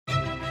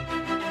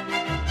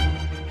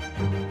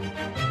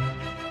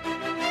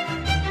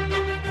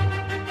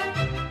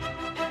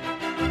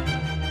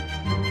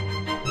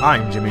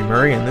I'm Jimmy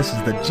Murray, and this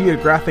is the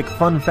Geographic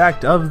Fun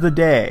Fact of the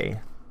Day.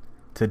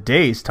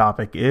 Today's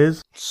topic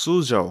is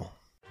Suzhou.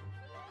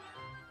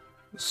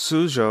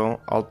 Suzhou,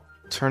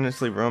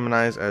 alternatively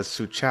romanized as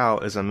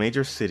Suzhou, is a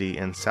major city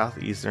in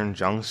southeastern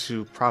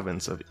Jiangsu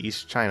province of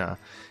East China,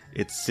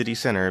 its city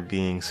center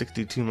being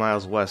 62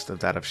 miles west of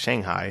that of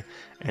Shanghai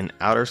and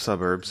outer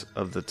suburbs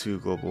of the two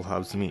global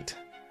hubs meet.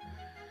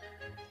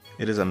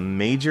 It is a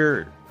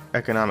major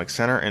economic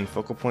center and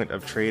focal point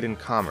of trade and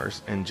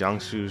commerce, and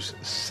Jiangsu's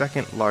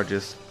second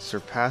largest,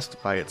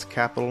 surpassed by its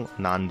capital,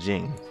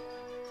 Nanjing.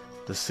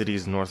 The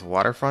city's north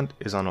waterfront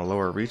is on a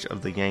lower reach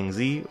of the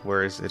Yangtze,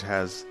 whereas it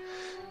has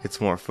its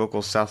more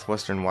focal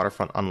southwestern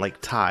waterfront on Lake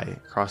Tai,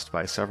 crossed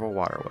by several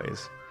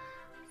waterways.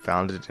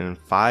 Founded in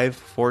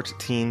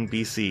 514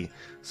 BC,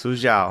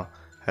 Suzhou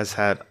has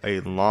had a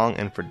long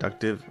and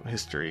productive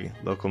history.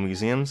 Local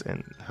museums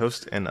and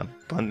host an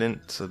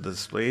abundance of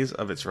displays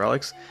of its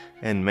relics,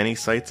 and many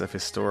sites of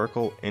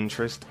historical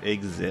interest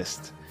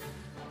exist.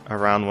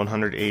 Around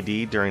 100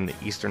 AD, during the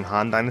Eastern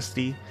Han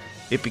Dynasty,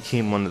 it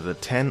became one of the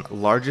 10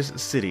 largest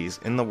cities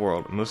in the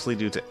world, mostly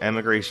due to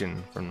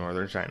emigration from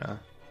northern China.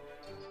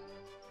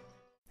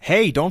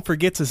 Hey, don't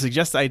forget to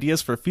suggest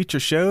ideas for future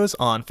shows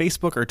on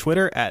Facebook or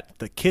Twitter at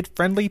the Kid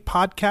Friendly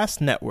Podcast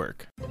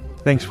Network.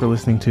 Thanks for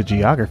listening to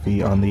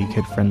Geography on the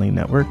Kid Friendly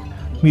Network.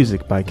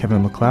 Music by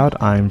Kevin MacLeod.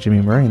 I'm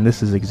Jimmy Murray, and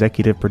this is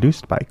executive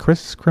produced by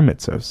Chris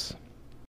Kremitzos.